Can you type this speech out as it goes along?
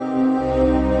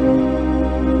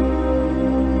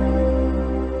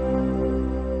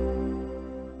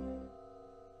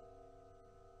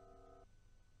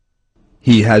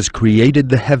He has created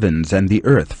the heavens and the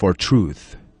earth for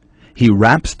truth. He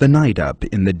wraps the night up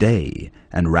in the day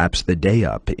and wraps the day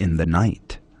up in the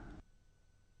night.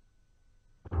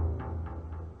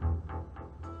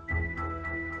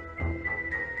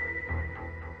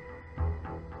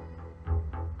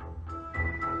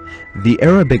 The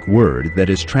Arabic word that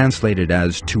is translated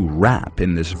as to wrap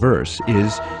in this verse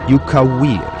is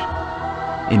yukawir.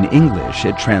 In English,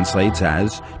 it translates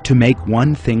as to make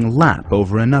one thing lap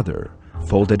over another,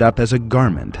 folded up as a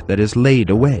garment that is laid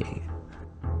away.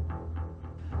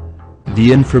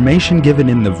 The information given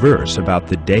in the verse about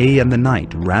the day and the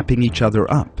night wrapping each other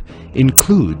up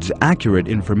includes accurate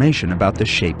information about the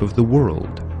shape of the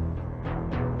world.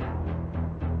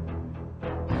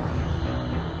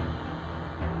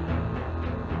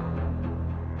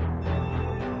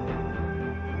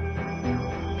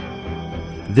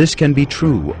 This can be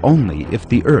true only if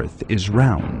the earth is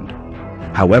round.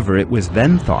 However, it was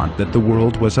then thought that the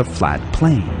world was a flat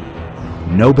plane.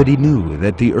 Nobody knew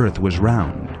that the earth was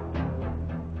round.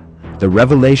 The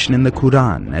revelation in the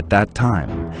Quran at that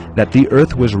time that the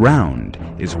earth was round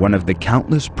is one of the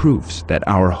countless proofs that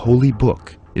our holy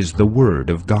book is the Word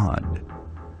of God.